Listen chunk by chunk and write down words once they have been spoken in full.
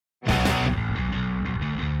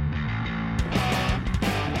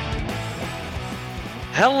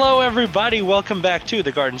Hello, everybody. Welcome back to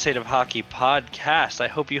the Garden State of Hockey podcast. I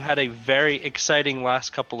hope you had a very exciting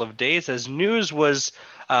last couple of days as news was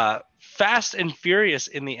fast and furious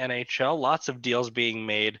in the NHL. Lots of deals being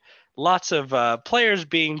made, lots of players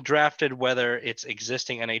being drafted, whether it's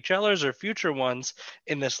existing NHLers or future ones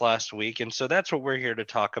in this last week. And so that's what we're here to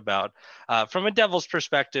talk about from a Devils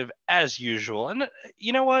perspective, as usual. And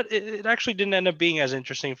you know what? It actually didn't end up being as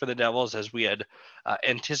interesting for the Devils as we had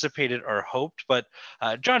anticipated or hoped. But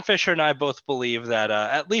John Fisher and I both believe that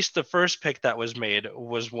at least the first pick that was made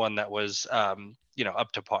was one that was,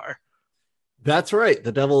 up to par. That's right.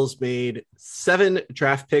 The Devils made 7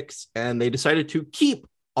 draft picks and they decided to keep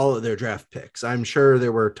all of their draft picks. I'm sure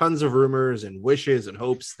there were tons of rumors and wishes and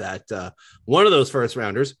hopes that one of those first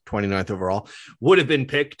rounders, 29th overall, would have been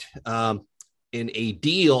picked in a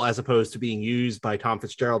deal as opposed to being used by Tom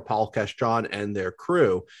Fitzgerald, Paul Castron, and their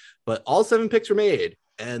crew. But all 7 picks were made.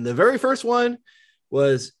 And the very first one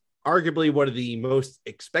was arguably one of the most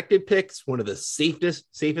expected picks, one of the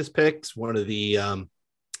safest picks, one of the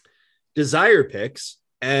desire picks.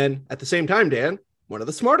 And at the same time, Dan, one of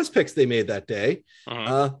the smartest picks they made that day,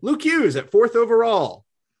 Luke Hughes at 4th overall.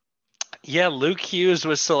 Yeah, Luke Hughes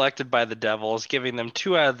was selected by the Devils, giving them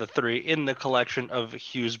 2 out of the 3 in the collection of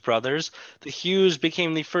Hughes brothers. The Hughes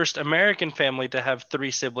became the first American family to have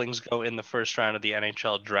 3 siblings go in the first round of the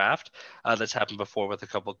NHL draft. That's happened before with a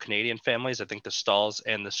couple of Canadian families. I think the Stalls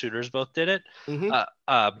and the Suitors both did it. Not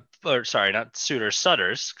Suitors,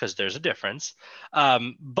 Sutters, because there's a difference.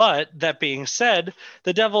 But that being said,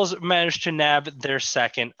 the Devils managed to nab their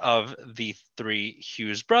second of the 3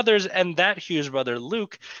 Hughes brothers, and that Hughes brother,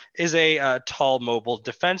 Luke, is a tall, mobile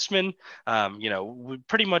defenseman.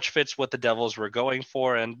 Pretty much fits what the Devils were going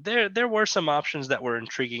for, and there were some options that were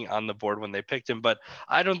intriguing on the board when they picked him, but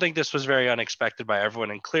I don't think this was very unexpected by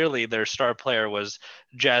everyone, and clearly their star player was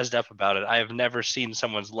jazzed up about it. I have never seen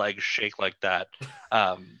someone's legs shake like that.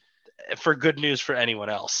 For good news for anyone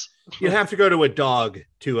else. You'd have to go to a dog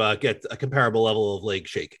to get a comparable level of leg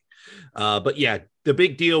shaking. But yeah, the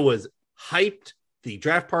big deal was hyped. The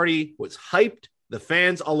draft party was hyped. The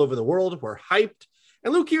fans all over the world were hyped.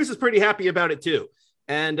 And Luke Hughes is pretty happy about it too.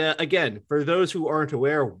 And again, for those who aren't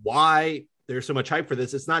aware why there's so much hype for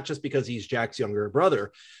this, it's not just because he's Jack's younger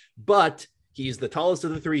brother, but he's the tallest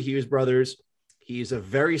of the 3 Hughes brothers. He's a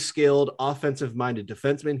very skilled, offensive-minded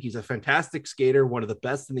defenseman. He's a fantastic skater, one of the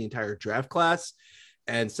best in the entire draft class.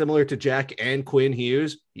 And similar to Jack and Quinn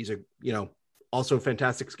Hughes, he's also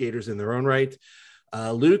fantastic skaters in their own right.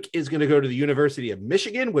 Luke is going to go to the University of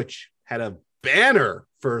Michigan, which had a banner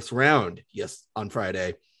first round, on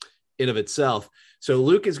Friday in of itself. So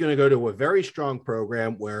Luke is going to go to a very strong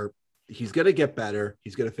program where he's going to get better.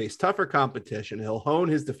 He's going to face tougher competition. He'll hone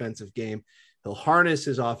his defensive game. He'll harness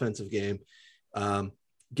his offensive game.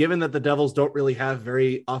 Given that the Devils don't really have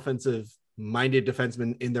very offensive-minded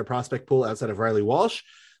defensemen in their prospect pool outside of Riley Walsh,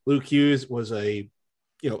 Luke Hughes was a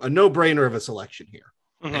no-brainer of a selection here.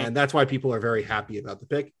 And that's why people are very happy about the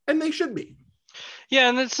pick, and they should be. Yeah,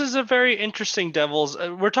 and this is a very interesting Devils.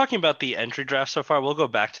 We're talking about the entry draft so far. We'll go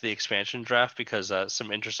back to the expansion draft because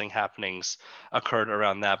some interesting happenings occurred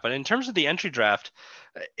around that. But in terms of the entry draft,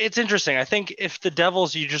 it's interesting. I think if the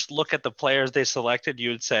Devils, you just look at the players they selected, you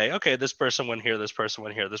would say, okay, this person went here, this person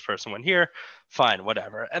went here, this person went here. Fine,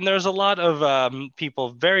 whatever. And there's a lot of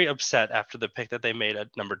people very upset after the pick that they made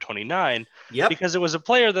at number 29 because it was a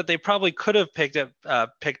player that they probably could have picked at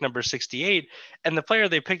pick number 68. And the player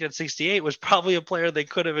they picked at 68 was probably a player they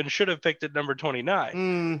could have and should have picked at number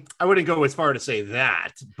 29. I wouldn't go as far to say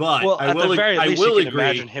that, but at the very least, you can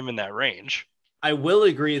imagine him in that range. I will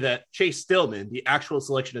agree that Chase Stillman, the actual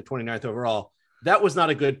selection at 29th overall, that was not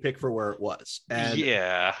a good pick for where it was.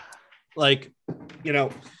 And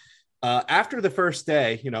after the first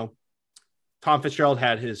day, Tom Fitzgerald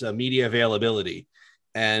had his media availability,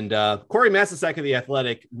 and Corey Masisek of The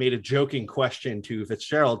Athletic made a joking question to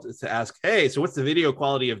Fitzgerald to ask, hey, so what's the video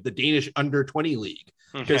quality of the Danish under 20 league?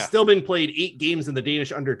 Because Stillman played 8 games in the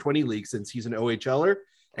Danish under 20 league since he's an OHLer,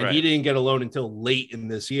 and he didn't get a loan until late in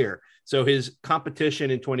this year. So his competition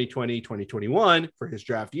in 2020, 2021 for his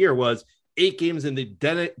draft year was 8 games in the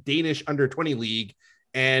Danish under 20 league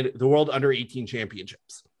and the World under 18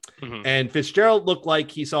 championships. And Fitzgerald looked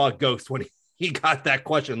like he saw a ghost when he got that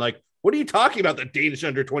question. Like, what are you talking about? The Danish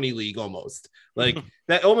under 20 league almost like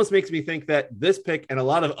that almost makes me think that this pick and a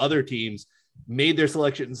lot of other teams made their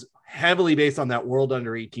selections heavily based on that World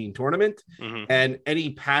under 18 tournament and any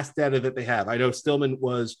past data that they have. I know Stillman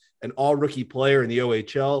was an all rookie player in the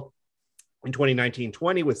OHL in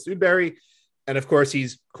 2019-20 with Sudbury. And of course,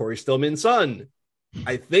 he's Corey Stillman's son.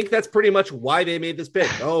 I think that's pretty much why they made this pick.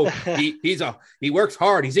 Oh, he works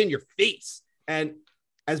hard. He's in your face. And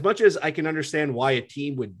as much as I can understand why a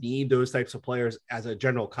team would need those types of players as a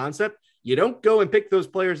general concept, you don't go and pick those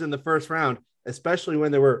players in the first round, especially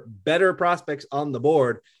when there were better prospects on the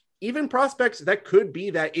board, even prospects that could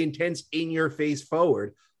be that intense in-your-face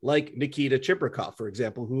forward, like Nikita Chibrikov, for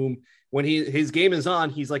example, whom when his game is on,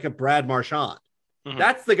 he's like a Brad Marchand. Mm-hmm.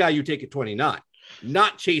 That's the guy you take at 29,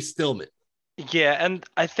 not Chase Stillman. Yeah, and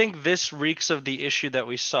I think this reeks of the issue that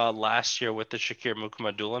we saw last year with the Shakir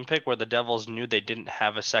Mukhamadullin pick, where the Devils knew they didn't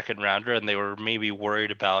have a second rounder and they were maybe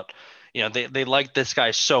worried about, they liked this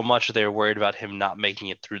guy so much they were worried about him not making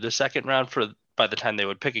it through the second round by the time they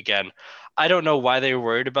would pick again. I don't know why they were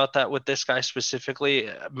worried about that with this guy specifically.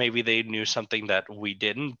 Maybe they knew something that we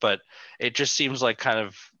didn't, but it just seems like kind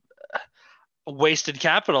of wasted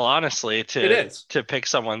capital, honestly, to pick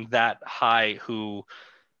someone that high who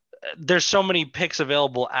there's so many picks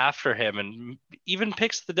available after him, and even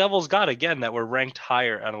picks the Devils got again that were ranked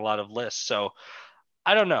higher on a lot of lists. So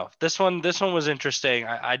I don't know. This one was interesting.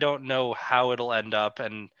 I don't know how it'll end up,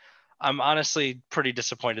 and I'm honestly pretty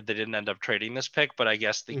disappointed they didn't end up trading this pick, but I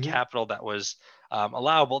guess the capital that was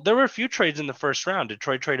allowable. There were a few trades in the first round.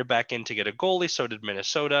 Detroit traded back in to get a goalie. So did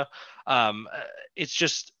Minnesota. It's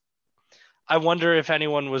just, I wonder if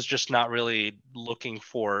anyone was just not really looking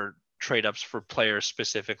for trade ups for players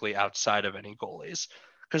specifically outside of any goalies,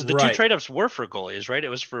 because the two trade ups were for goalies, right? It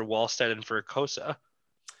was for Wallstedt and for Kosa.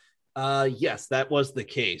 Yes, that was the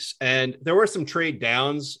case. And there were some trade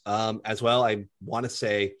downs as well. I want to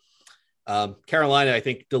say Carolina, I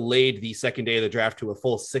think, delayed the second day of the draft to a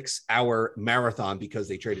full 6-hour marathon because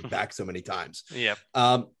they traded back so many times. Yeah.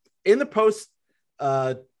 In the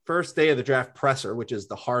first day of the draft presser, which is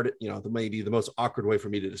maybe the most awkward way for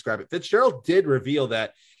me to describe it, Fitzgerald did reveal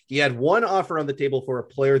that he had one offer on the table for a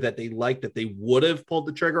player that they liked that they would have pulled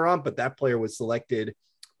the trigger on, but that player was selected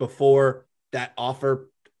before that offer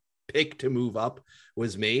pick to move up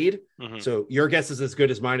was made. Mm-hmm. So your guess is as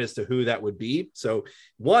good as mine as to who that would be. So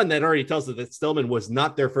one, that already tells us that Stillman was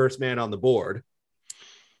not their first man on the board.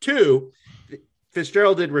 Two,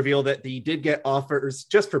 Fitzgerald did reveal that he did get offers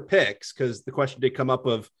just for picks, because the question did come up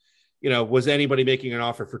of, was anybody making an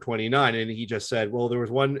offer for 29? And he just said, well, there was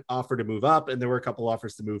one offer to move up and there were a couple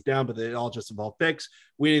offers to move down, but they all just involved picks.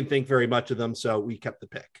 We didn't think very much of them, so we kept the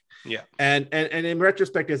pick. Yeah. And in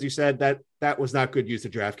retrospect, as you said, that was not good use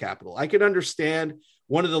of draft capital. I could understand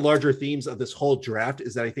one of the larger themes of this whole draft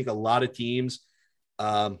is that I think a lot of teams,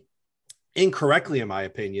 incorrectly, in my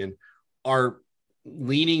opinion, are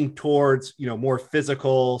leaning towards, more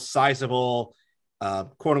physical, sizable,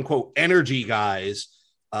 quote unquote, energy guys,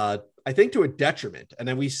 I think to a detriment. And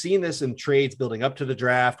then we've seen this in trades building up to the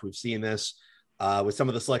draft. We've seen this with some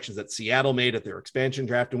of the selections that Seattle made at their expansion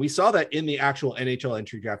draft. And we saw that in the actual NHL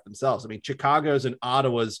entry draft themselves. I mean, Chicago's and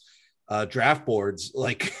Ottawa's draft boards,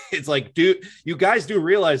 like, it's like, dude, you guys do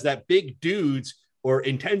realize that big dudes or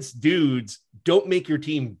intense dudes don't make your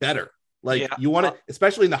team better. Like, you want to,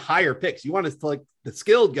 especially in the higher picks, you want to select the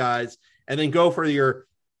skilled guys and then go for your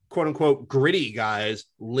quote unquote gritty guys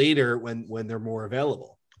later when they're more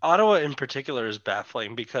available. Ottawa in particular is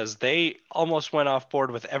baffling because they almost went off board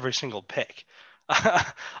with every single pick.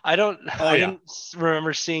 I didn't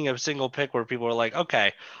remember seeing a single pick where people were like,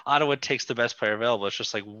 okay, Ottawa takes the best player available. It's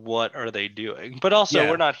just like, what are they doing? But also,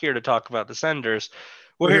 we're not here to talk about the Senators.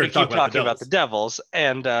 We're here to keep talking about the Devils.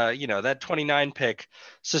 And, that 29 pick,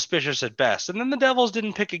 suspicious at best. And then the Devils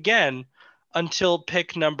didn't pick again until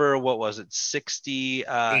pick number,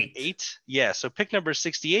 68? Yeah, so pick number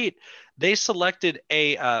 68, they selected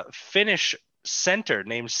a Finnish center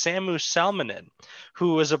named Samu Salminen,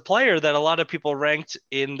 who was a player that a lot of people ranked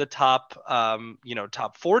in the top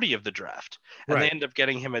 40 of the draft. And they ended up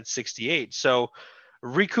getting him at 68. So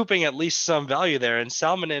recouping at least some value there. And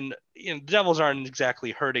Salminen, the Devils aren't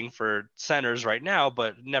exactly hurting for centers right now,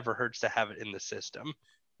 but it never hurts to have it in the system.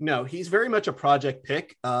 No, he's very much a project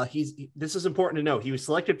pick. This is important to know. He was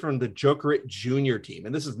selected from the Jokerit Junior team.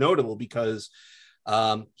 And this is notable because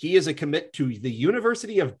he is a commit to the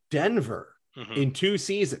University of Denver in 2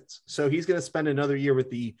 seasons. So he's going to spend another year with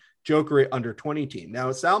the Jokerit under 20 team. Now,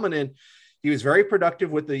 Salminen, he was very productive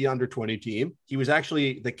with the under 20 team. He was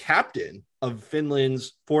actually the captain of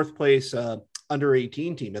Finland's 4th place under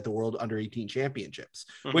 18 team at the World Under 18 Championships,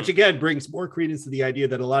 which again brings more credence to the idea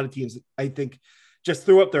that a lot of teams, I think, just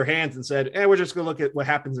threw up their hands and said, we're just going to look at what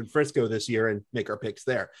happens in Frisco this year and make our picks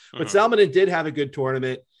there. But Salminen did have a good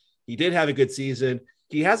tournament. He did have a good season.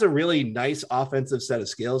 He has a really nice offensive set of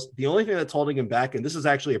skills. The only thing that's holding him back, and this is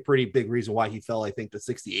actually a pretty big reason why he fell, I think, to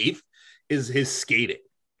 68th, is his skating.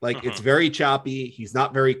 Like, it's very choppy. He's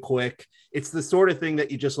not very quick. It's the sort of thing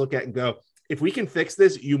that you just look at and go, if we can fix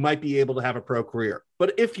this, you might be able to have a pro career.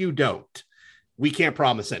 But if you don't, we can't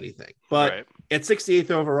promise anything. But at 68th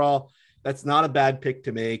overall, that's not a bad pick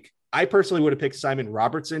to make. I personally would have picked Simon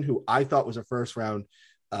Robertson, who I thought was a first round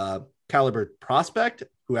caliber prospect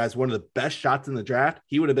who has one of the best shots in the draft.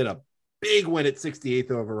 He would have been a big win at 68th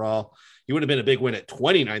overall. He would have been a big win at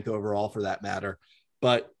 29th overall for that matter.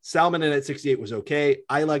 But Salmonen at 68 was okay.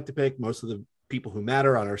 I like to pick. Most of the people who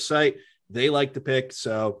matter on our site, they like to pick.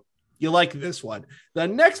 So you like this one. The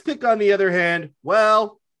next pick, on the other hand,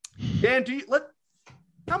 well, Dan,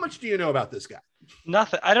 how much do you know about this guy?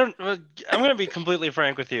 Nothing. I'm going to be completely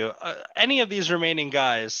frank with you. Any of these remaining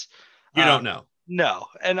guys, you don't know. No.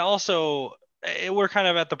 And also, we're kind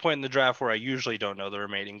of at the point in the draft where I usually don't know the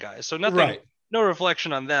remaining guys. So nothing, no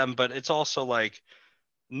reflection on them, but it's also like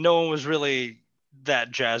no one was really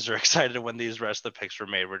that jazzed or excited when these rest of the picks were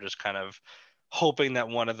made. We're just kind of hoping that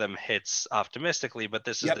one of them hits optimistically, but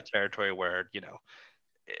this is the territory where, you know,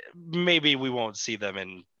 maybe we won't see them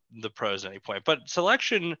in the pros at any point. But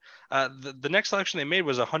selection, the next selection they made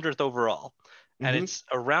was 100th overall, and it's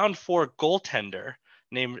a round 4 goaltender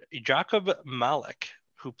named Jakub Malik,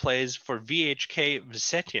 who plays for VHK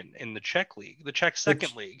Vsetin in the Czech league, the Czech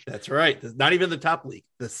second league. That's right. Not even the top league,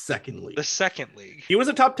 the second league. The second league. He was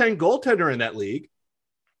a top 10 goaltender in that league.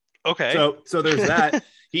 Okay. So there's that.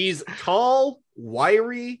 He's tall,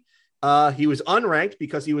 wiry. He was unranked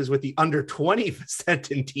because he was with the under 20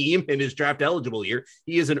 Vsetin team in his draft eligible year.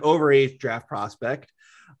 He is an overage draft prospect.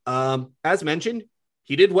 As mentioned,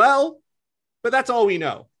 he did well, but that's all we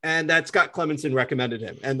know. And that Scott Clemenson recommended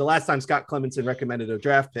him. And the last time Scott Clemenson recommended a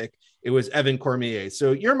draft pick, it was Evan Cormier.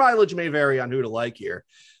 So your mileage may vary on who to like here.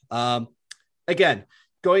 Again,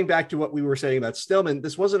 going back to what we were saying about Stillman,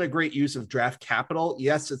 this wasn't a great use of draft capital.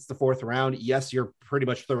 Yes, it's the 4th round. Yes, you're pretty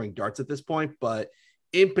much throwing darts at this point, but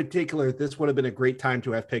in particular, this would have been a great time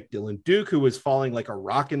to have picked Dylan Duke, who was falling like a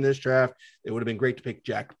rock in this draft. It would have been great to pick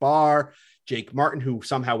Jack Barr, Jake Martin, who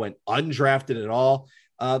somehow went undrafted at all.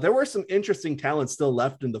 There were some interesting talents still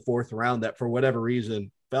left in the 4th round that for whatever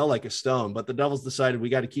reason fell like a stone, but the Devils decided we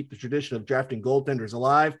got to keep the tradition of drafting goaltenders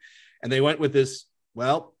alive. And they went with this,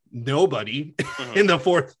 well, nobody in the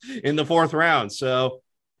fourth round. So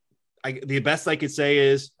the best I could say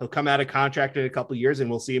is he'll come out of contract in a couple of years and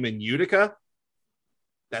we'll see him in Utica.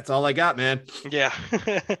 That's all I got, man. Yeah.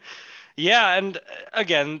 Yeah. And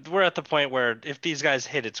again, we're at the point where if these guys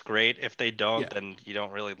hit, it's great. If they don't, then you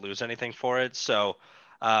don't really lose anything for it. So,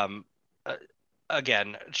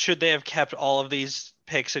 again, should they have kept all of these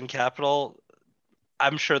picks in capital?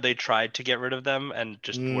 I'm sure they tried to get rid of them and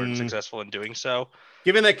just weren't successful in doing so.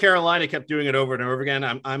 Given that Carolina kept doing it over and over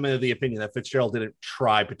again, I'm of the opinion that Fitzgerald didn't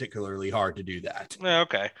try particularly hard to do that.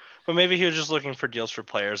 Okay. But maybe he was just looking for deals for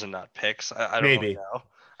players and not picks. I don't really know.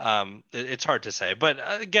 It's hard to say. But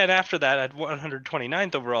again, after that, at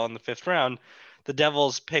 129th overall in the 5th round, the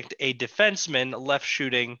Devils picked a defenseman, left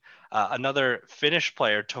shooting, another Finnish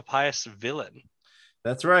player, Topias Villain.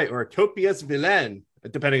 That's right. Or Topias Villain,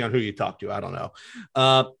 depending on who you talk to. I don't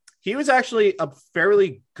know. He was actually a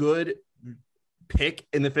fairly good pick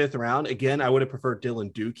in the 5th round. Again, I would have preferred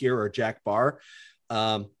Dylan Duke here or Jack Barr.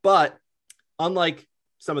 But unlike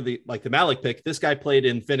some of the Malik pick, this guy played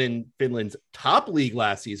in Finland's top league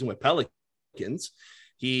last season with Pelicans.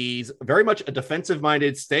 He's very much a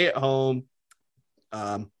defensive-minded, stay-at-home,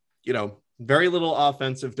 very little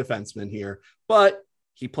offensive defenseman here, but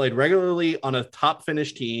he played regularly on a top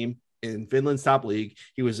Finnish team in Finland's top league.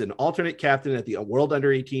 He was an alternate captain at the World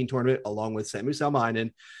Under-18 tournament along with Samu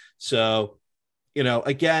Salminen. So,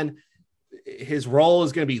 again, his role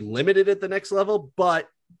is going to be limited at the next level, but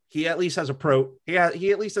he at least has he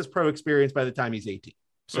at least has pro experience by the time he's 18.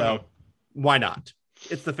 So why not?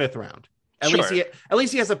 It's the 5th round. At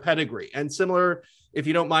least he has a pedigree. And similar, if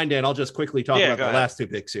you don't mind, Dan, I'll just quickly talk about the last 2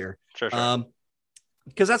 picks here. Sure.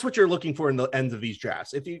 Because that's what you're looking for in the ends of these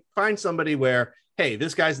drafts. If you find somebody where, hey,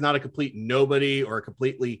 this guy's not a complete nobody or a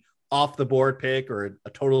completely off the board pick or a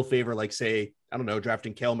total favor, like say, I don't know,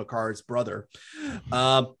 drafting Cale Makar's brother.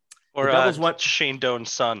 Or Shane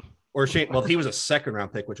Doan's son. Or Shane, well, he was a 2nd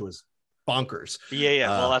round pick, which was bonkers. Yeah.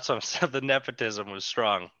 Well, that's what I'm saying. The nepotism was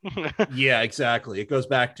strong. Yeah, exactly. It goes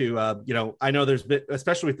back to, I know there's been,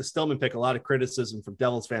 especially with the Stillman pick, a lot of criticism from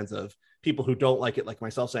Devils fans of people who don't like it, like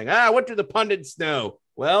myself, saying, what do the pundits know?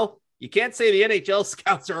 Well, you can't say the NHL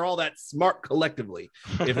scouts are all that smart collectively.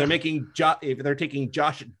 If they're if they're taking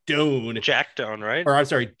Josh Doan. Jack Doan, right? Or I'm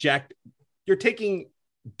sorry, you're taking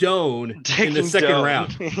Doan in the 2nd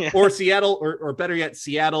round. Yeah. Or Seattle, or better yet,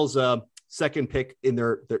 Seattle's second pick in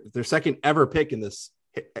their second ever pick in this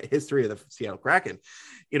history of the Seattle Kraken.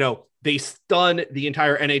 They stun the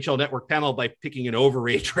entire NHL Network panel by picking an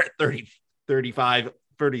overage at 35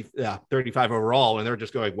 35 overall, and they're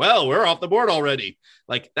just going, well, we're off the board already.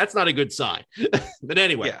 Like, that's not a good sign. But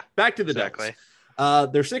anyway, back to the Devils.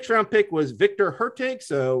 Their 6th round pick was Victor Hurtig.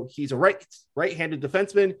 So he's a right-handed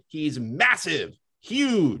defenseman. He's massive,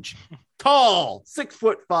 huge, tall,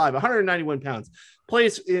 6'5", 191 pounds.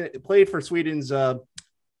 Played for Sweden's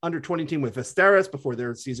under 20 team with Västerås before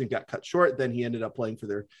their season got cut short. Then he ended up playing for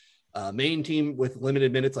their main team with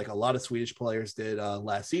limited minutes, like a lot of Swedish players did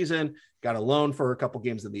last season. Got a loan for a couple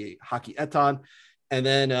games in the Hockey Eton. And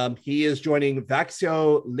then he is joining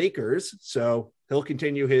Vaxio Lakers. So he'll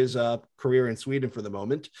continue his career in Sweden for the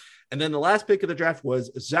moment. And then the last pick of the draft was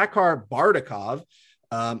Zakhar Bardakov,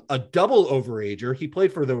 a double overager. He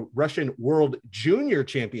played for the Russian World Junior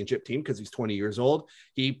Championship team because he's 20 years old.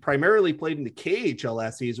 He primarily played in the KHL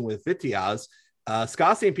last season with Vitiaz.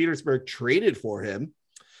 Scott St. Petersburg traded for him.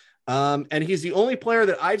 And he's the only player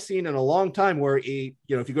that I've seen in a long time where if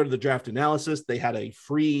you go to the draft analysis, they had a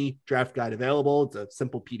free draft guide available. It's a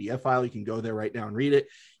simple PDF file. You can go there right now and read it.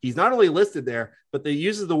 He's not only listed there, but they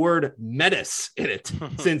uses the word menace in it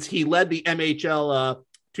since he led the MHL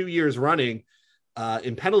 2 years running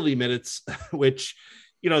in penalty minutes, which,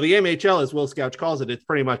 the MHL, as Will Scouch calls it, it's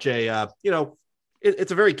pretty much a,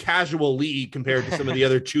 it's a very casual league compared to some of the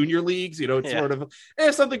other junior leagues. It's sort of,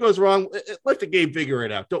 if something goes wrong, let the game figure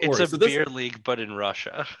it out. Don't worry. It's a beer league, but in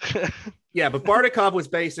Russia. Yeah, but Bardakov was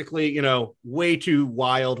basically, way too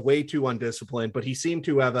wild, way too undisciplined, but he seemed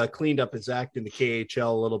to have cleaned up his act in the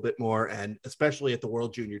KHL a little bit more, and especially at the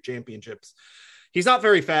World Junior Championships. He's not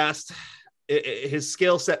very fast. His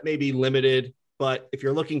skill set may be limited, but if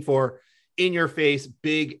you're looking for in-your-face,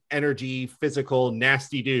 big energy, physical,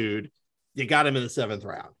 nasty dude, you got him in the 7th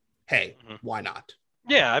round. Hey, why not?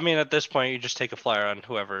 Yeah, I mean, at this point, you just take a flyer on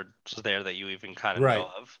whoever's there that you even kind of know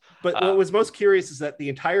of. But what was most curious is that the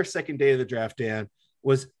entire second day of the draft, Dan,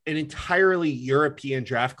 was an entirely European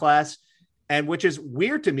draft class, and which is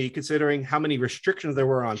weird to me considering how many restrictions there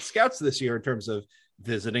were on scouts this year in terms of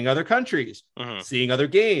visiting other countries, seeing other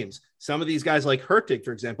games. Some of these guys like Hurtig,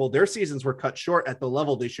 for example, their seasons were cut short at the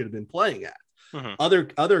level they should have been playing at.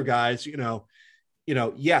 Other guys,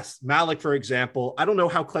 yes, Malik, for example, I don't know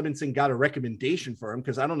how Clemenson got a recommendation for him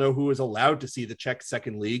because I don't know who was allowed to see the Czech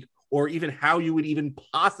second league or even how you would even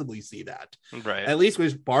possibly see that. Right. At least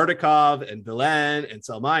with Bardakov and Villain and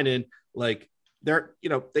Salminen, like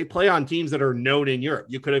they play on teams that are known in Europe.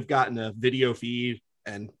 You could have gotten a video feed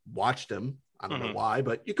and watched them. I don't know why,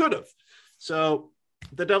 but you could have. So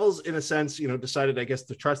the Devils, in a sense, decided, I guess,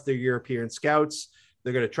 to trust their European scouts.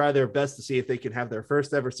 They're going to try their best to see if they can have their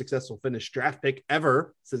first ever successful Finnish draft pick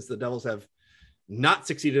ever, since the Devils have not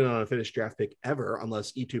succeeded on a Finnish draft pick ever,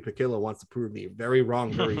 unless Eetu Pakila wants to prove me very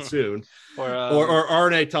wrong very soon. or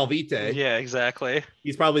Arne Talvite. Yeah, exactly.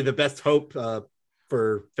 He's probably the best hope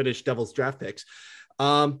for Finnish Devils draft picks.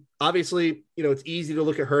 Obviously, it's easy to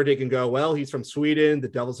look at Hurtig and go, well, he's from Sweden. The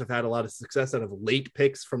Devils have had a lot of success out of late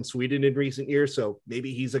picks from Sweden in recent years, so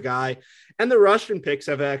maybe he's a guy. And the Russian picks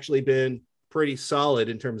have actually been pretty solid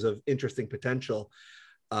in terms of interesting potential.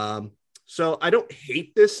 So I don't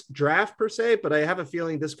hate this draft per se, but I have a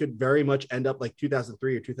feeling this could very much end up like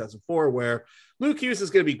 2003 or 2004, where Luke Hughes is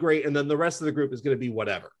going to be great, and then the rest of the group is going to be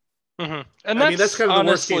whatever. And that's kind of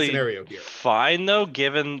the worst case scenario here. Fine, though,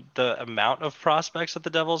 given the amount of prospects that the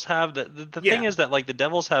Devils have. The thing is that, like, the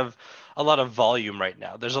Devils have a lot of volume right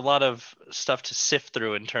now. There's a lot of stuff to sift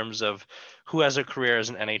through in terms of who has a career as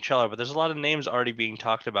an NHLer, but there's a lot of names already being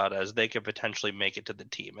talked about as they could potentially make it to the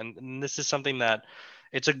team. And this is something that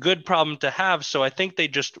it's a good problem to have. So I think they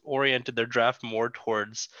just oriented their draft more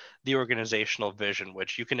towards the organizational vision,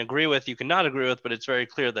 which you can agree with, you can not agree with, but it's very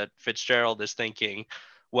clear that Fitzgerald is thinking,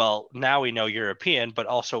 well, now we know European, but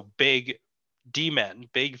also big D-men,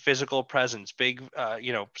 big physical presence, big,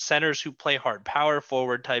 centers who play hard, power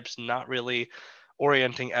forward types, not really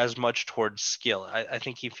orienting as much towards skill. I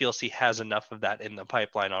think he feels he has enough of that in the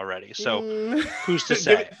pipeline already. So who's to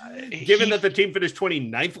say? Given that the team finished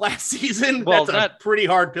 29th last season, well, that's a pretty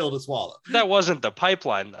hard pill to swallow. That wasn't the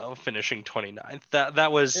pipeline, though, finishing 29th.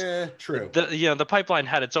 That was true. The pipeline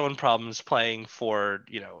had its own problems playing for,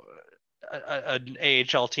 an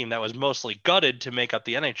AHL team that was mostly gutted to make up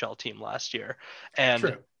the NHL team last year.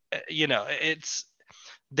 And,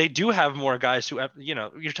 they do have more guys who have,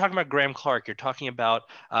 you're talking about Graham Clark, you're talking about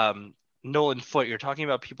Nolan Foote, you're talking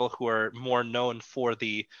about people who are more known for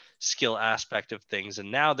the skill aspect of things. And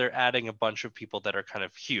now they're adding a bunch of people that are kind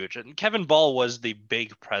of huge. And Kevin Ball was the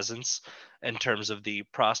big presence in terms of the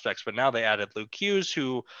prospects, but now they added Luke Hughes,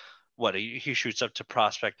 who, he shoots up to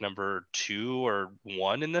prospect number 2 or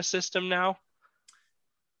 1 in the system now.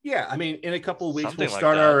 Yeah, I mean, in a couple of weeks, Something like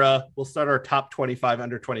that. we'll start our top 25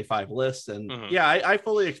 under 25 lists, and Hmm. yeah, I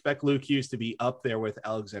fully expect Luke Hughes to be up there with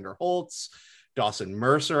Alexander Holtz, Dawson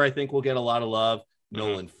Mercer. I think will get a lot of love. Hmm.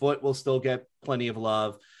 Nolan Foote will still get plenty of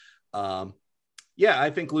love. Um, yeah, I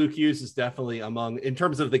think Luke Hughes is definitely among in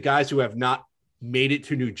terms of the guys who have not made it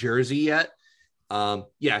to New Jersey yet.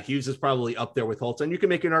 Yeah, Hughes is probably up there with Holtz, and you can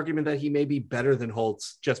make an argument that he may be better than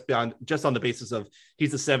Holtz just on the basis of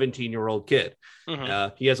he's a 17-year-old kid. Hmm.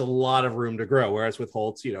 He has a lot of room to grow, whereas with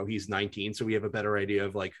Holtz, he's 19, so we have a better idea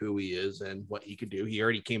of like who he is and what he could do. He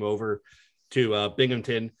already came over to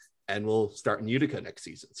Binghamton and will start in Utica next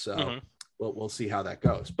season, so Hmm. we'll see how that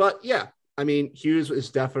goes. But yeah, I mean, Luke Hughes is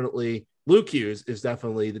definitely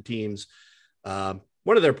the team's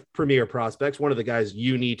one of their premier prospects, one of the guys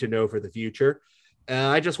you need to know for the future.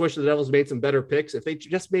 I just wish the Devils made some better picks. If they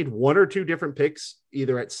just made one or two different picks,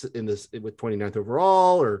 either with 29th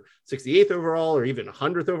overall or 68th overall or even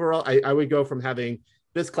 100th overall, I would go from having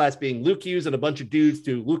this class being Luke Hughes and a bunch of dudes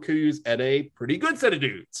to Luke Hughes and a pretty good set of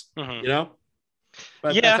dudes, Hmm. you know?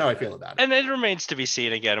 But that's Yeah, how I feel about it. and it remains to be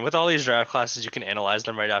seen again. With all these draft classes, you can analyze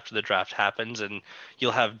them right after the draft happens, and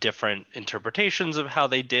you'll have different interpretations of how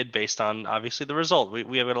they did based on obviously the result.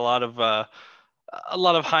 We have a lot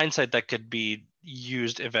of hindsight that could be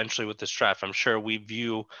used eventually with this draft. I'm sure we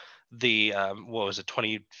view the what was it,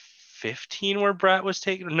 2015 where Brat was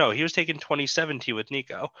taken? No, he was taken 2017 with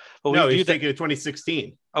Nico. But we No, view he's that. taking a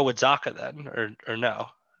 2016. Oh, with Zaka then, or no?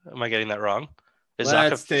 Am I getting that wrong? Is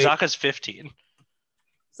Let's take Zaka's 15?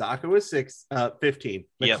 Zaka was 15.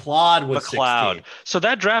 Yep. McLeod was McLeod. 16. So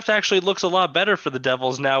that draft actually looks a lot better for the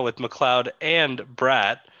Devils now with McLeod and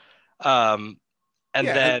Brat. Um, and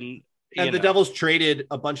Yeah, then, and the know, Devils traded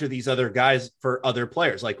a bunch of these other guys for other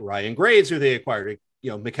players, like Ryan Graves, who they acquired.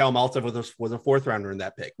 Mikhail Maltsev was a fourth rounder in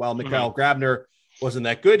that pick. While Mikhail mhm. Grabner wasn't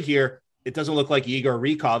that good here, it doesn't look like Igor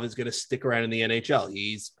Rykov is going to stick around in the NHL.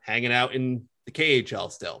 He's hanging out in the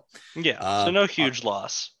KHL still. Yeah. So no huge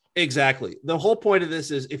loss. Exactly. The whole point of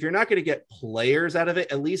this is if you're not going to get players out of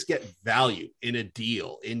it, at least get value in a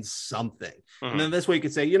deal, in something. And then this way you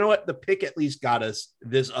could say, you know what, the pick at least got us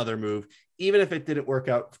this other move. Even if it didn't work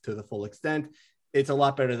out to the full extent, it's a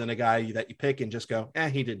lot better than a guy that you pick and just go,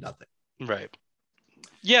 he did nothing. Right.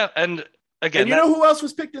 Yeah. And again, and you know who else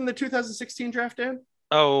was picked in the 2016 draft, Dan?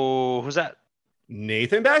 Oh, who's that?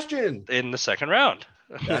 Nathan Bastian. In the second round.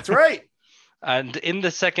 That's right. And in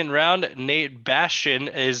the second round, Nate Bastian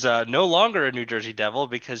is no longer a New Jersey Devil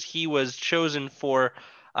because he was chosen for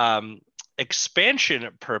expansion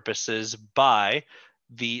purposes by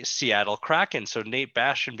the Seattle Kraken. So Nate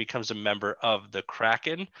Bastian becomes a member of the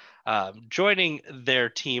Kraken, joining their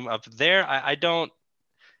team up there. I don't,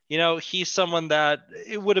 he's someone that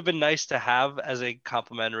it would have been nice to have as a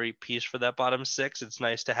complimentary piece for that bottom six. It's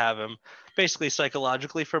nice to have him basically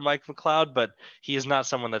psychologically for Mike McLeod, but he is not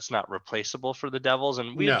someone that's not replaceable for the Devils.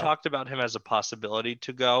 And we had talked about him as a possibility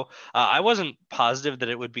to go. I wasn't positive that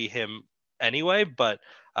it would be him anyway, but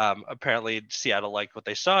apparently Seattle liked what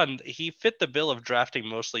they saw, and he fit the bill of drafting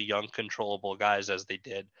mostly young, controllable guys as they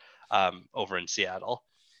did over in Seattle.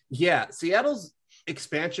 Yeah, Seattle's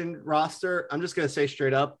expansion roster, I'm just going to say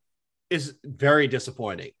straight up, is very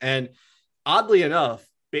disappointing. And oddly enough,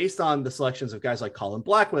 based on the selections of guys like Colin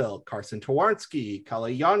Blackwell, Carson Towarski, Kalle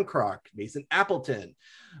Jankrock, Mason Appleton,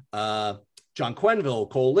 John Quenville,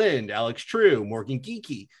 Cole Lind, Alex True, Morgan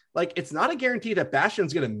Geekie, like it's not a guarantee that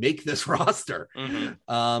Bastian's going to make this roster.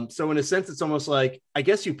 Mm-hmm. So in a sense, it's almost like, I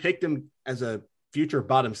guess you picked him as a future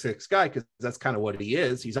bottom six guy because that's kind of what he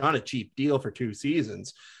is. He's on a cheap deal for 2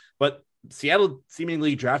 seasons, but Seattle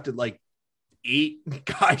seemingly drafted like 8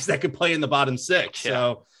 guys that could play in the bottom 6.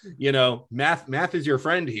 Yeah. So, math is your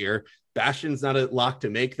friend here. Bastian's not a lock to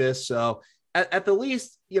make this. So at the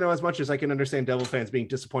least, as much as I can understand Devil fans being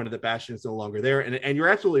disappointed that Bastian's no longer there. And you're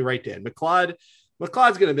absolutely right, Dan.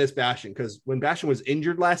 McLeod's going to miss Bastian because when Bastian was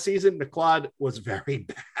injured last season, McLeod was very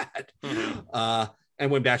bad. Mm-hmm.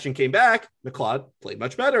 And when Bastian came back, McLeod played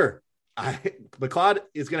much better. McLeod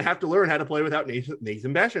is going to have to learn how to play without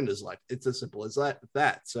Nathan Bastian in his life. It's as simple as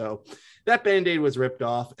that. So that Band-Aid was ripped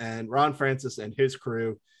off, and Ron Francis and his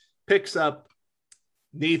crew picks up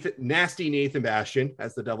nasty Nathan Bastian,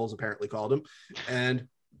 as the Devils apparently called him, and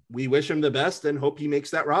we wish him the best and hope he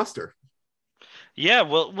makes that roster. Yeah,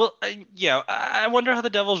 well, yeah. I wonder how the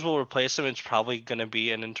Devils will replace him. It's probably going to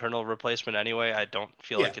be an internal replacement anyway. I don't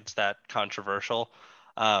feel like it's that controversial.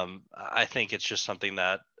 I think it's just something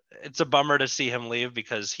that it's a bummer to see him leave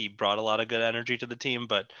because he brought a lot of good energy to the team,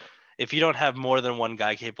 but if you don't have more than one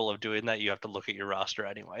guy capable of doing that, you have to look at your roster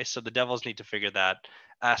anyway. So the Devils need to figure that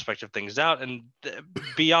aspect of things out, and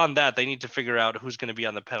beyond that, they need to figure out who's going to be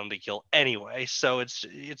on the penalty kill anyway. So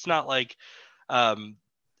it's not like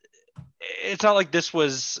this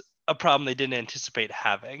was a problem they didn't anticipate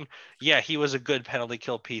having. Yeah, he was a good penalty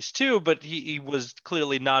kill piece too, but he was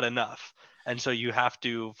clearly not enough. And so you have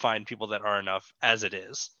to find people that are enough as it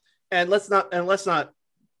is. And let's not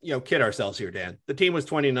kid ourselves here, Dan. The team was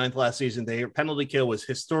 29th last season. Their penalty kill was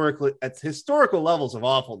at historical levels of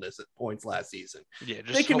awfulness at points last season. Yeah,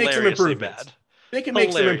 just they can make some improvements. Bad. They can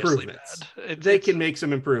make some improvements. They can make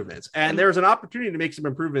some improvements. And there's an opportunity to make some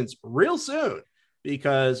improvements real soon,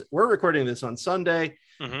 because we're recording this on Sunday.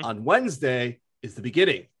 Mm-hmm. On Wednesday is the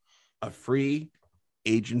beginning of free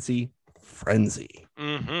agency frenzy.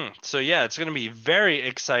 Mm-hmm. So yeah, it's going to be very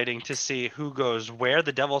exciting to see who goes where.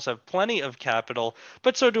 The Devils have plenty of capital,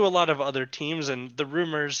 but so do a lot of other teams, and the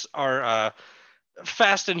rumors are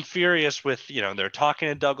fast and furious with, they're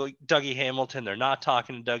talking to Dougie Hamilton, they're not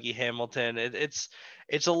talking to Dougie Hamilton.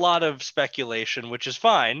 It's a lot of speculation, which is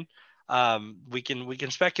fine. We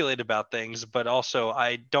can speculate about things, but also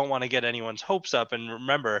I don't want to get anyone's hopes up. And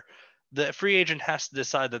remember, the free agent has to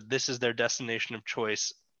decide that this is their destination of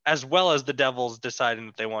choice, as well as the Devils deciding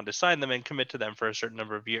that they want to sign them and commit to them for a certain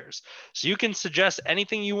number of years. So you can suggest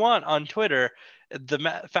anything you want on Twitter. The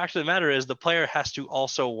fact of the matter is the player has to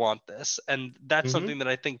also want this. And that's something that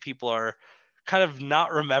I think people are kind of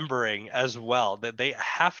not remembering as well, that they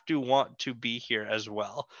have to want to be here as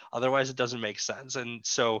well. Otherwise it doesn't make sense. And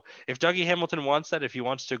so if Dougie Hamilton wants that, if he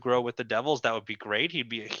wants to grow with the Devils, that would be great. He'd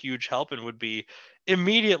be a huge help and would be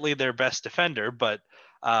immediately their best defender. But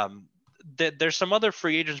there's some other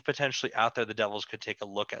free agents potentially out there the Devils could take a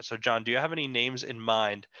look at. So John, do you have any names in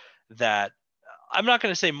mind that, I'm not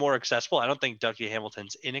going to say more accessible. I don't think Dougie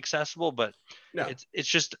Hamilton's inaccessible, but no.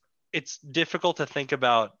 It's difficult to think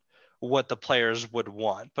about what the players would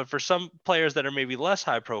want. But for some players that are maybe less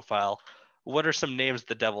high profile, what are some names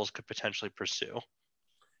the Devils could potentially pursue?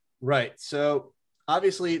 Right. So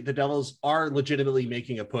obviously the Devils are legitimately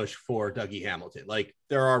making a push for Dougie Hamilton. Like,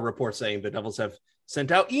 there are reports saying the Devils have sent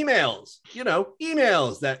out emails,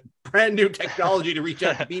 that brand new technology to reach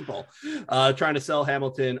out to people, trying to sell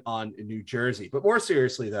Hamilton on New Jersey. But more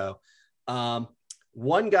seriously, though,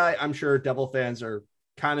 one guy I'm sure Devil fans are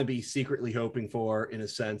kind of be secretly hoping for, in a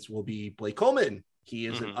sense, will be Blake Coleman. He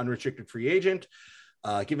is an unrestricted free agent.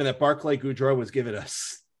 Given that Barclay Goodrow was given a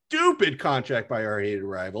stupid contract by our hated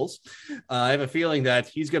rivals, I have a feeling that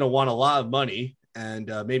he's going to want a lot of money, and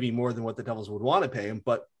maybe more than what the Devils would want to pay him.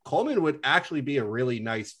 But Coleman would actually be a really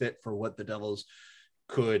nice fit for what the Devils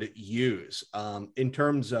could use. In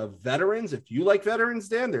terms of veterans, if you like veterans,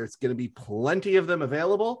 Dan, there's going to be plenty of them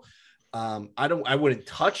available. I wouldn't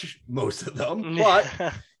touch most of them,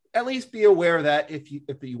 but at least be aware that if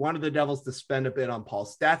you wanted the Devils to spend a bit on Paul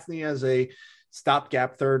Stastny as a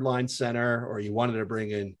stopgap third line center, or you wanted to bring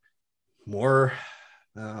in more,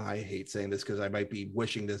 I hate saying this because I might be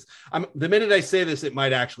wishing this. The minute I say this, it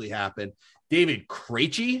might actually happen. David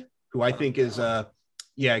Krejci, who I think is,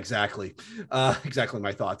 yeah, exactly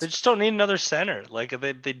my thoughts. They just don't need another center. Like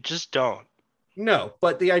they just don't. No,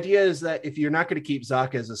 but the idea is that if you're not going to keep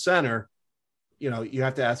Zach as a center, you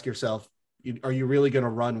have to ask yourself, are you really going to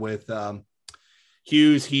run with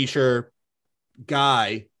Hughes, Hischier,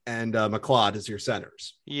 Guy, and McLeod as your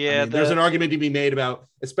centers? Yeah, there's an argument to be made about,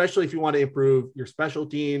 especially if you want to improve your special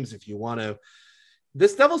teams, if you want to.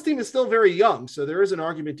 This Devils team is still very young, so there is an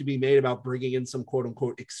argument to be made about bringing in some quote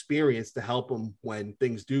unquote experience to help them when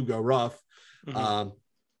things do go rough.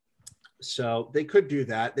 So they could do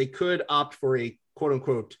that. They could opt for a quote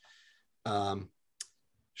unquote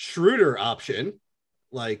Schroeder option,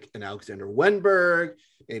 like an Alexander Wenberg,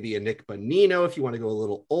 maybe a Nick Bonino if you want to go a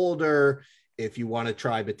little older. If you want to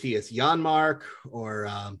try Matthias Janmark or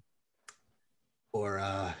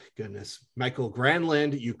Michael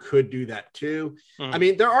Granlund, you could do that too. I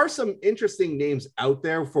mean, there are some interesting names out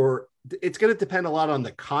there it's going to depend a lot on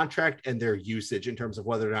the contract and their usage in terms of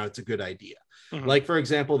whether or not it's a good idea. Like, for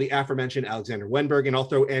example, the aforementioned Alexander Wenberg, and I'll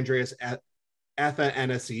throw Andreas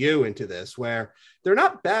Athanasiou into this, where they're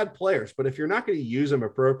not bad players, but if you're not going to use them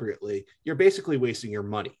appropriately, you're basically wasting your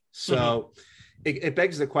money. So it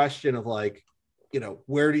begs the question of, like,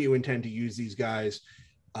 where do you intend to use these guys?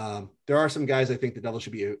 There are some guys I think the Devils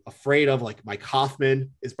should be afraid of, like Mike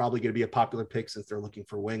Hoffman is probably going to be a popular pick since they're looking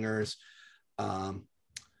for wingers.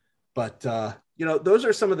 But those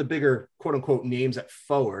are some of the bigger quote unquote names at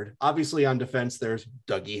forward. Obviously on defense, there's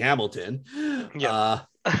Dougie Hamilton. Yeah.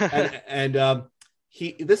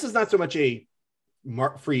 This is not so much a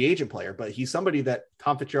free agent player, but he's somebody that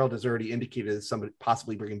Tom Fitzgerald has already indicated as somebody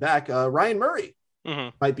possibly bringing back. Ryan Murray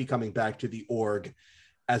might be coming back to the org,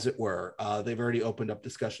 as it were. They've already opened up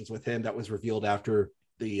discussions with him. That was revealed after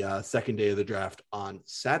the second day of the draft on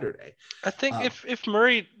Saturday. I think if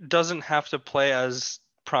Murray doesn't have to play as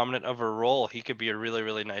prominent of a role, he could be a really,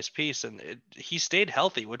 really nice piece. And he stayed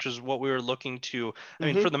healthy, which is what we were looking to. I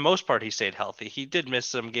mean, for the most part, he stayed healthy. He did miss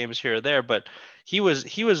some games here or there, but he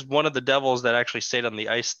was one of the Devils that actually stayed on the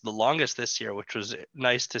ice the longest this year, which was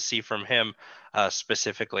nice to see from him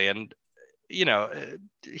specifically. And, you know,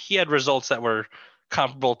 he had results that were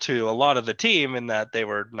comparable to a lot of the team in that they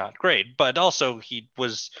were not great, but also he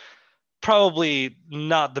was probably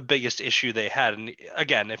not the biggest issue they had. And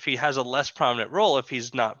again, if he has a less prominent role, if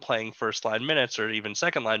he's not playing first line minutes or even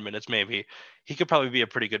second line minutes, maybe he could probably be a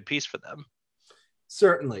pretty good piece for them.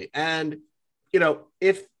 Certainly. And, you know,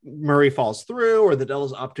 if Murray falls through or the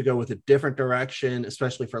Devils opt to go with a different direction,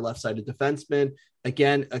 especially for left-sided defensemen,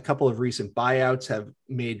 again, a couple of recent buyouts have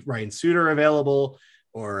made Ryan Suter available,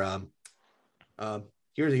 or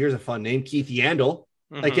here's a fun name, Keith Yandel.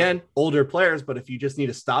 Again, older players, but if you just need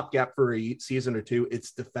a stopgap for a season or two,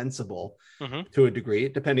 it's defensible to a degree,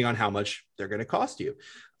 depending on how much they're going to cost you.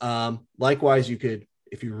 Likewise, you could,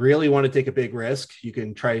 if you really want to take a big risk, you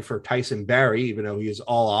can try for Tyson Barrie, even though he is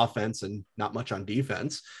all offense and not much on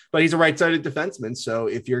defense, but he's a right-sided defenseman. So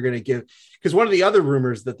if you're going to give, because one of the other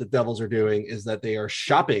rumors that the Devils are doing is that they are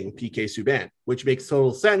shopping PK Subban, which makes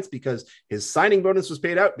total sense because his signing bonus was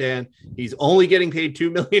paid out, Dan. He's only getting paid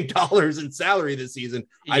 $2 million in salary this season.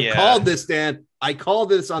 I called this, Dan. I called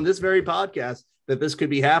this on this very podcast that this could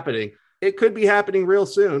be happening. It could be happening real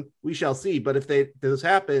soon. We shall see. But if those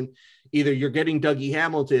happen, either you're getting Dougie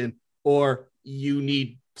Hamilton or you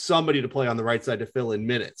need somebody to play on the right side to fill in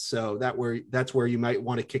minutes. So that's where you might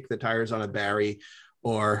want to kick the tires on a Barrie,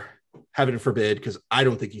 or heaven forbid, because I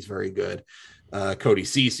don't think he's very good, Cody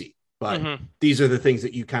Ceci. But these are the things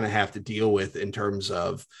that you kind of have to deal with in terms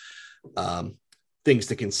of things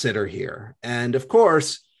to consider here. And of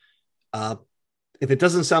course, if it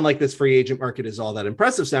doesn't sound like this free agent market is all that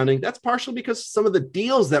impressive sounding, that's partially because some of the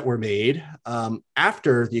deals that were made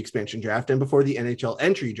after the expansion draft and before the NHL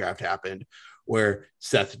entry draft happened, where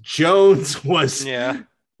Seth Jones was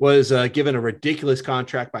given a ridiculous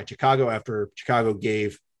contract by Chicago after Chicago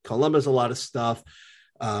gave Columbus a lot of stuff.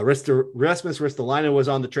 Rasmus Ristolainen was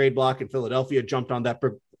on the trade block, and Philadelphia jumped on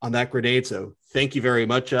that grenade. So thank you very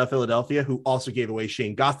much, Philadelphia, who also gave away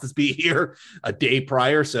Shane Gostisbehere here a day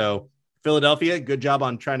prior. So Philadelphia, good job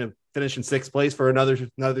on trying to finish in sixth place for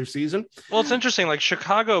another season. Well, it's interesting. Like,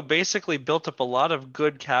 Chicago basically built up a lot of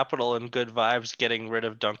good capital and good vibes, getting rid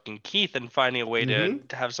of Duncan Keith and finding a way to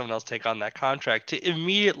have someone else take on that contract to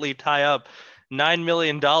immediately tie up $9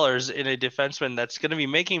 million in a defenseman that's going to be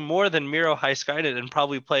making more than Miro Heiskanen and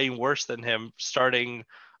probably playing worse than him starting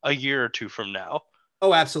a year or two from now.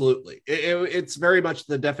 Oh, absolutely. It's very much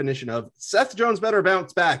the definition of Seth Jones better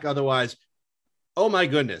bounce back. Otherwise, oh my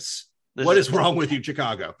goodness. What is wrong with you,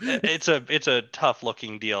 Chicago? It's a tough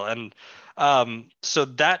looking deal. And so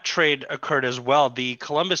that trade occurred as well. The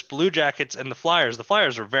Columbus Blue Jackets and the Flyers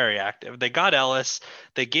were very active. They got Ellis.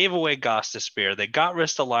 They gave away Gostisbehere. They got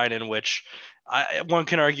Ristolainen, which one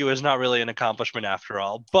can argue is not really an accomplishment after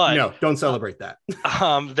all. But no, don't celebrate that.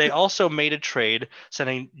 They also made a trade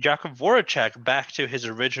sending Jakub Voracek back to his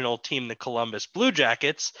original team, the Columbus Blue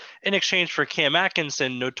Jackets, in exchange for Cam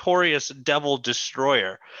Atkinson, notorious Devil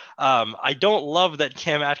Destroyer. I don't love that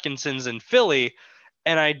Cam Atkinson's in Philly,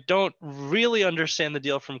 and I don't really understand the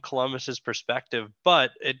deal from Columbus's perspective,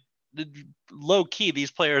 but low key,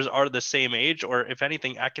 these players are the same age, or if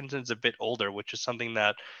anything, Atkinson's a bit older, which is something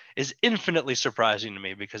that is infinitely surprising to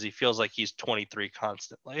me because he feels like he's 23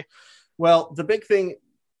 constantly. Well, the big thing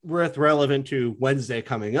relevant to Wednesday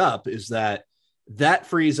coming up is that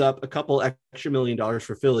frees up a couple extra $1 million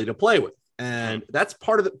for Philly to play with. And that's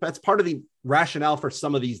part of the rationale for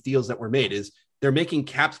some of these deals that were made is they're making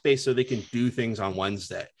cap space so they can do things on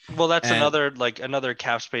Wednesday. Well, that's another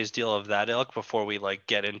cap space deal of that ilk. Before we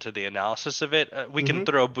get into the analysis of it, we can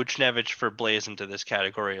throw Buchnevich for Blaze into this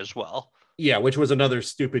category as well. Yeah, which was another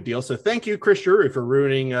stupid deal. So thank you, Chris Drury, for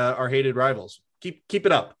ruining our hated rivals. Keep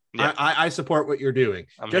it up. Yep. I support what you're doing.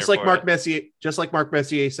 Just like Mark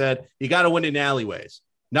Messier said, you got to win in alleyways,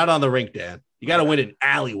 not on the rink, Dan. You got to win in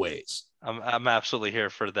alleyways. I'm absolutely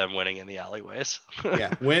here for them winning in the alleyways.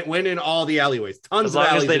 Yeah, win in all the alleyways. Tons as of alleys.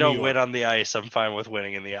 As long as they don't win on the ice, I'm fine with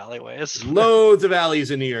winning in the alleyways. Loads of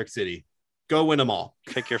alleys in New York City. Go win them all.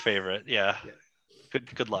 Pick your favorite. Yeah.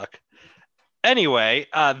 Good luck. Anyway,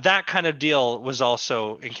 that kind of deal was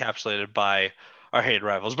also encapsulated by our hated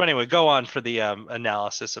rivals. But anyway, go on for the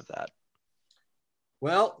analysis of that.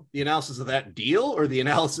 Well, the analysis of that deal or the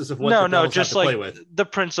analysis of what the No, Devils have just to play like with? the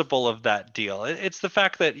principle of that deal. It's the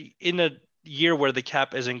fact that in a year where the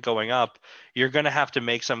cap isn't going up, you're going to have to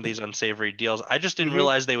make some of these unsavory deals. I just didn't Mm-hmm.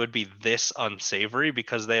 realize they would be this unsavory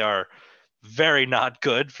because they are very not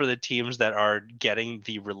good for the teams that are getting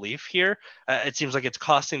the relief here. It seems like it's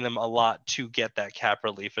costing them a lot to get that cap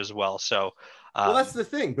relief as well. So Well, that's um, the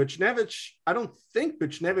thing. Buchnevich, I don't think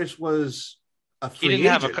Buchnevich was a he free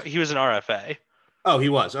didn't have agent. he was an RFA. Oh, he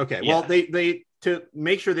was. Okay. Well, Yeah. they to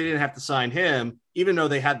make sure they didn't have to sign him, even though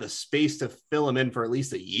they had the space to fill him in for at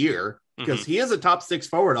least a year, Hmm. because he is a top six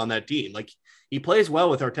forward on that team. Like he plays well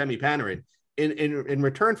with Artemi Panarin. In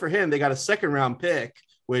return for him, they got a second round pick,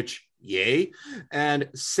 which yay, and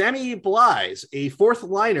Sammy Blyes, a fourth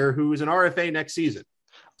liner who is an RFA next season.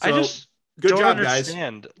 I So just good don't job, guys.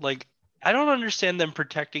 understand. Like, I don't understand them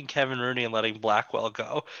protecting Kevin Rooney and letting Blackwell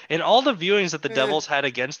go. In all the viewings that the Eh, Devils had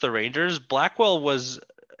against the Rangers, Blackwell was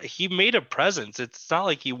he made a presence. It's not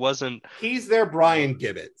like he wasn't. he's their Brian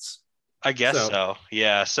Gibbons. I guess So so.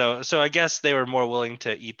 Yeah. So I guess they were more willing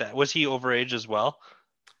to eat that. Was he overage as well?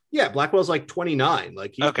 yeah, Blackwell's like 29,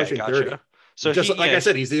 like he's Okay, pushing 30. gotcha. So Just he like yeah, I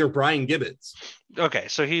said, he's their Brian Gibbons. okay,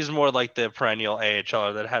 so he's more like the perennial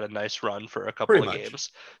AHLer that had a nice run for a couple Pretty of much.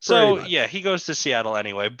 games. Pretty So yeah, much. he goes to Seattle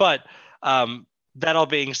anyway. But that all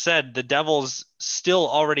being said, the Devils still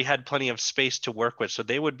already had plenty of space to work with, so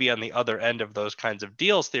they would be on the other end of those kinds of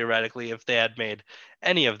deals theoretically if they had made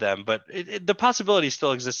any of them. But the possibility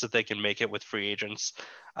still exists that they can make it with free agents,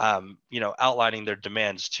 outlining their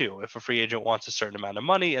demands too. If a free agent wants a certain amount of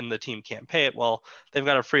money and the team can't pay it, well, they've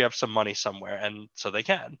got to free up some money somewhere, and so they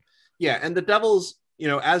can. Yeah. And the Devils,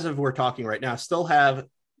 as of we're talking right now, still have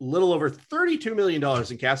little over $32 million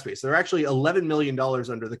in cap space. They're actually $11 million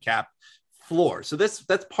under the cap floor. So that's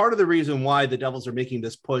part of the reason why the Devils are making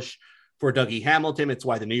this push for Dougie Hamilton. It's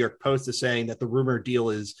why the New York Post is saying that the rumored deal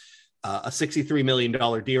is a $63 million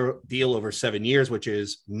deal over 7 years, which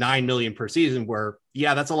is $9 million per season, where,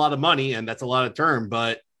 yeah, that's a lot of money and that's a lot of term,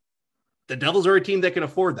 but the Devils are a team that can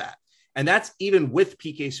afford that. And that's even with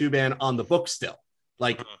PK Subban on the book still.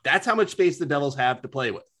 Like, that's how much space the Devils have to play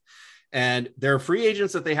with. And their free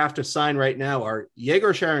agents that they have to sign right now are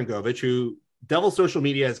Yegor Sharangovich, who Devils social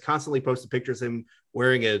media has constantly posted pictures of him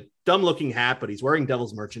wearing a dumb looking hat, but he's wearing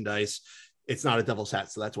Devils merchandise. It's not a Devils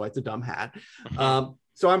hat, so that's why it's a dumb hat.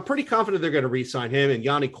 So I'm pretty confident they're going to re-sign him. And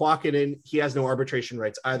Yanni Kuokkanen, he has no arbitration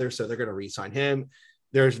rights either, so they're going to re-sign him.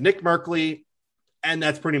 There's Nick Merkley, and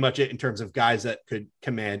that's pretty much it in terms of guys that could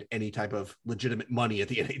command any type of legitimate money at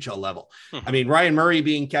the NHL level. I mean, Ryan Murray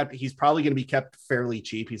being kept, he's probably going to be kept fairly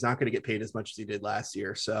cheap. He's not going to get paid as much as he did last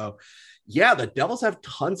year. So yeah, the Devils have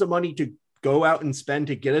tons of money to go out and spend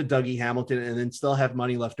to get a Dougie Hamilton and then still have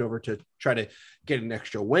money left over to try to get an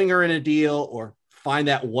extra winger in a deal or find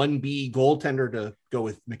that 1B goaltender to go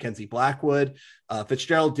with Mackenzie Blackwood.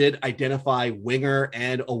 Fitzgerald did identify winger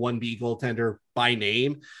and a 1B goaltender by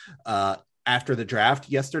name after the draft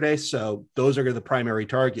yesterday. So those are the primary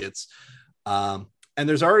targets. And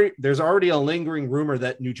there's already a lingering rumor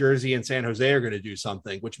that New Jersey and San Jose are going to do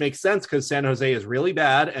something, which makes sense because San Jose is really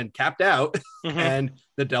bad and capped out, and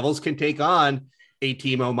the Devils can take on a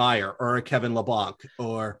Timo Meier or a Kevin LeBlanc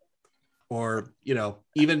or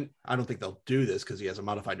even, I don't think they'll do this because he has a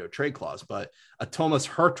modified no trade clause, but a Thomas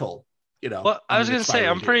Hertel. Well, I was going to say,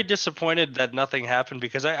 I'm pretty disappointed that nothing happened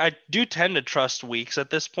because I do tend to trust Weeks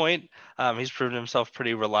at this point. He's proven himself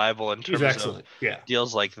pretty reliable in terms of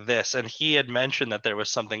deals like this. And he had mentioned that there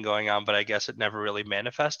was something going on, but I guess it never really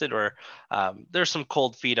manifested, or there's some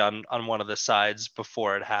cold feet on one of the sides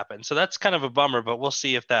before it happened. So that's kind of a bummer, but we'll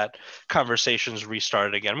see if that conversation's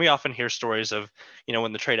restarted again. We often hear stories of,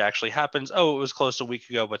 when the trade actually happens, oh, it was close a week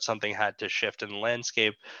ago, but something had to shift in the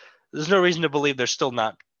landscape. There's no reason to believe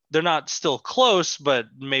they're not still close, but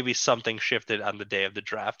maybe something shifted on the day of the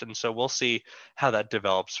draft. And so we'll see how that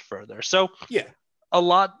develops further. So yeah, a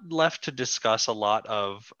lot left to discuss, a lot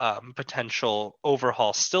of potential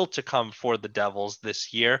overhaul still to come for the Devils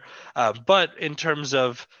this year. But in terms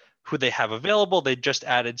of who they have available, they just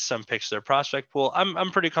added some picks to their prospect pool.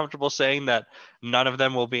 I'm pretty comfortable saying that none of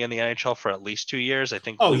them will be in the NHL for at least 2 years. I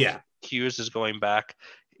think Hughes is going back.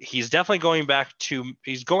 He's definitely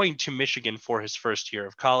he's going to Michigan for his first year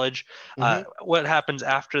of college. What happens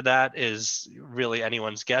after that is really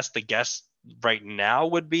anyone's guess. The guess right now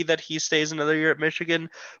would be that he stays another year at Michigan,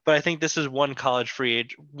 but I think this is one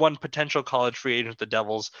potential college free agent the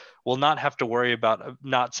Devils will not have to worry about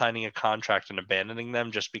not signing a contract and abandoning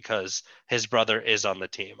them just because his brother is on the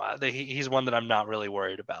team. He's one that I'm not really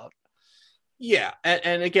worried about. Yeah.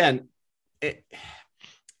 And again,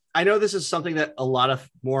 I know this is something that a lot of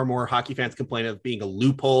more and more hockey fans complain of being a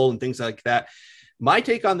loophole and things like that. My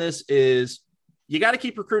take on this is you got to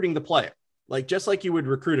keep recruiting the player. Like, just like you would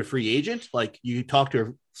recruit a free agent, like you talk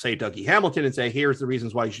to, say, Dougie Hamilton and say, here's the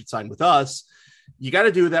reasons why you should sign with us. You got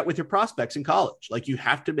to do that with your prospects in college. Like, you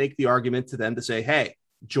have to make the argument to them to say, hey,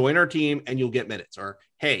 join our team and you'll get minutes, or,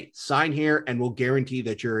 hey, sign here and we'll guarantee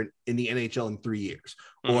that you're in the NHL in 3 years.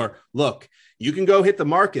 Mm-hmm. Or, look, you can go hit the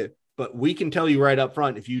market, but we can tell you right up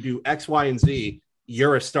front, if you do X, Y, and Z,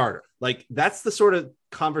 you're a starter. Like, that's the sort of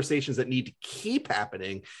conversations that need to keep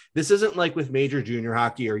happening. This isn't like with major junior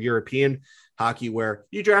hockey or European hockey where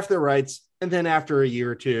you draft their rights and then after a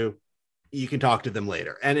year or two, you can talk to them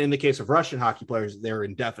later. And in the case of Russian hockey players, they're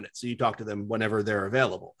indefinite. So you talk to them whenever they're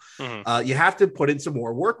available. Mm-hmm. You have to put in some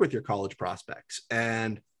more work with your college prospects.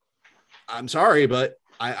 And I'm sorry, but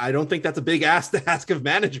I don't think that's a big ask to ask of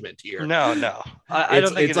management here. No. I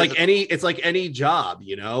don't think it's like any job,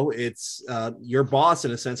 you know, it's your boss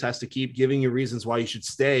in a sense has to keep giving you reasons why you should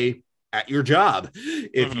stay at your job.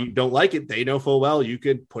 If mm-hmm. you don't like it, they know full well you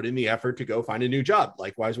could put in the effort to go find a new job.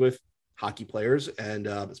 Likewise with hockey players and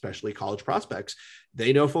especially college prospects,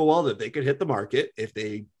 they know full well that they could hit the market if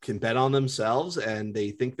they can bet on themselves and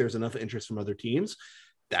they think there's enough interest from other teams.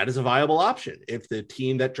 That is a viable option. If the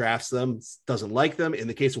team that drafts them doesn't like them, in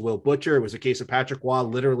the case of Will Butcher, it was a case of Patrick Waugh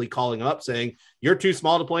literally calling up saying, you're too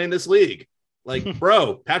small to play in this league. Like,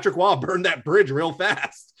 bro, Patrick Waugh burned that bridge real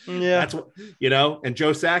fast. Yeah. That's what, you know, and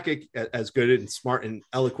Joe Sakic, as good and smart and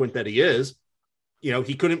eloquent that he is, you know,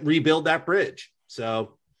 he couldn't rebuild that bridge.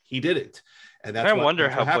 So he didn't. And that's I wonder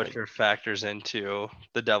how Butcher factors into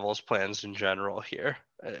the Devils' plans in general here.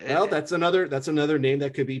 Well, that's another name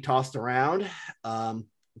that could be tossed around.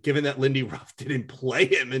 Given that Lindy Ruff didn't play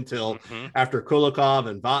him until mm-hmm. after Kulikov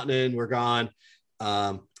and Vatanen were gone.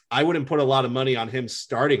 I wouldn't put a lot of money on him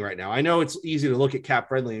starting right now. I know it's easy to look at cap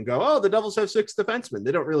friendly and go, oh, the Devils have 6 defensemen.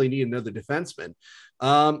 They don't really need another defenseman.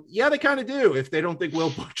 Yeah, they kind of do. If they don't think Will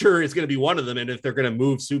Butcher is going to be one of them. And if they're going to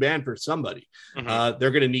move Subban for somebody, mm-hmm.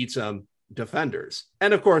 They're going to need some defenders.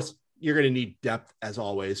 And of course, you're going to need depth as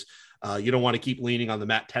always. You don't want to keep leaning on the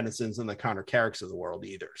Matt Tennysons and the Connor Carricks of the world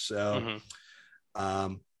either. So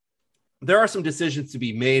mm-hmm. There are some decisions to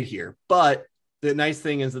be made here, but the nice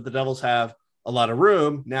thing is that the Devils have a lot of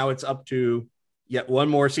room. Now it's up to yet one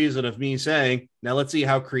more season of me saying, now let's see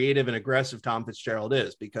how creative and aggressive Tom Fitzgerald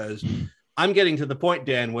is, because I'm getting to the point,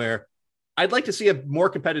 Dan, where I'd like to see a more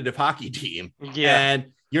competitive hockey team. Yeah.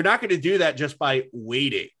 And you're not going to do that just by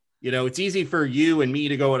waiting. You know, it's easy for you and me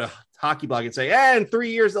to go at a hockey blog and say, in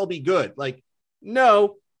 3 years, they'll be good. Like,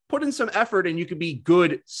 no, put in some effort and you can be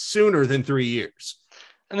good sooner than 3 years.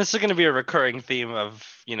 And this is going to be a recurring theme of,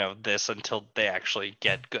 you know, this until they actually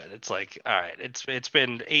get good. It's like, all right, it's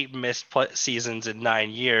been 8 missed seasons in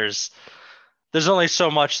 9 years. There's only so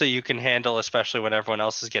much that you can handle, especially when everyone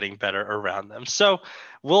else is getting better around them. So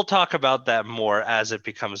we'll talk about that more as it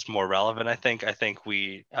becomes more relevant. I think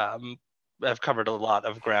we have covered a lot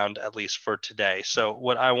of ground, at least for today. So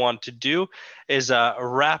what I want to do is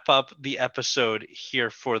wrap up the episode here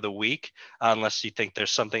for the week, unless you think there's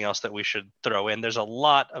something else that we should throw in. There's a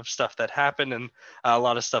lot of stuff that happened and a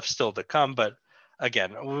lot of stuff still to come. But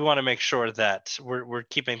again, we want to make sure that we're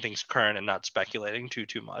keeping things current and not speculating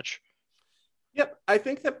too much. Yep, I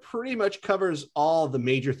think that pretty much covers all the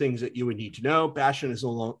major things that you would need to know. Bastian is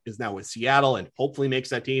now with Seattle and hopefully makes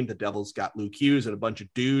that team. The Devils got Luke Hughes and a bunch of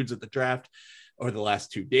dudes at the draft over the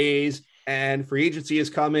last 2 days, and free agency is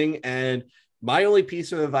coming. And my only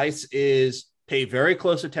piece of advice is pay very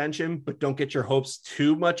close attention, but don't get your hopes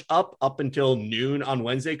too much up until noon on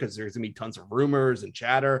Wednesday, because there's going to be tons of rumors and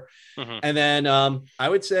chatter. Mm-hmm. And then I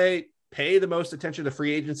would say pay the most attention to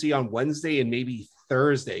free agency on Wednesday and maybe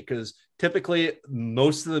Thursday, because typically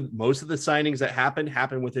most of the signings that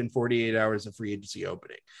happen within 48 hours of free agency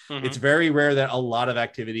opening. Mm-hmm. It's very rare that a lot of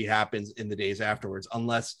activity happens in the days afterwards,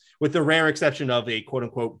 unless with the rare exception of a quote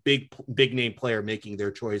unquote big name player making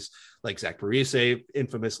their choice, like Zach Parise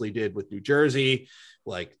infamously did with New Jersey,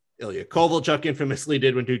 like Ilya Kovalchuk infamously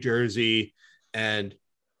did with New Jersey. And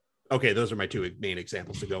okay, those are my 2 main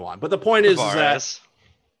examples to go on. But the point is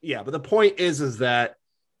that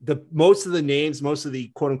most of the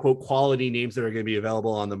quote unquote quality names that are going to be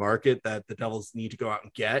available on the market that the Devils need to go out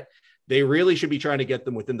and get, they really should be trying to get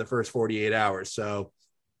them within the first 48 hours. So,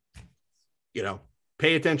 you know,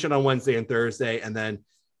 pay attention on Wednesday and Thursday, and then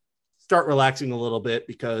start relaxing a little bit,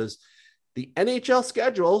 because the NHL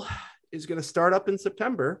schedule is going to start up in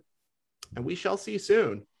September, and we shall see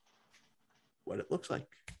soon what it looks like.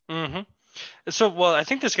 Mm-hmm. So, well, I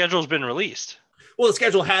think the schedule has been released. Well, the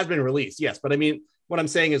schedule has been released, yes. But I mean, what I'm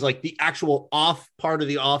saying is like the actual off part of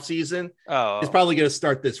the off season is probably going to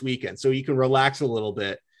start this weekend. So you can relax a little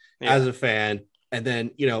bit as a fan. And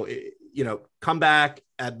then, come back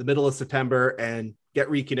at the middle of September and get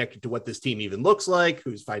reconnected to what this team even looks like,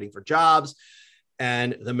 who's fighting for jobs.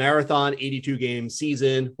 And the marathon 82 game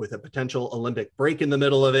season with a potential Olympic break in the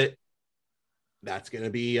middle of it, that's going to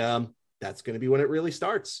be when it really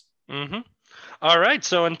starts. Mm-hmm. All right.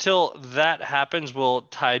 So until that happens, we'll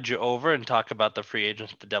tide you over and talk about the free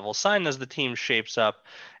agents the Devils sign as the team shapes up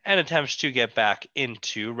and attempts to get back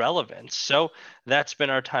into relevance. So that's been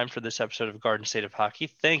our time for this episode of Garden State of Hockey.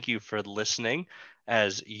 Thank you for listening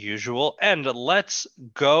as usual. And let's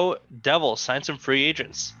go Devils. Sign some free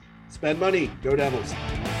agents. Spend money. Go Devils.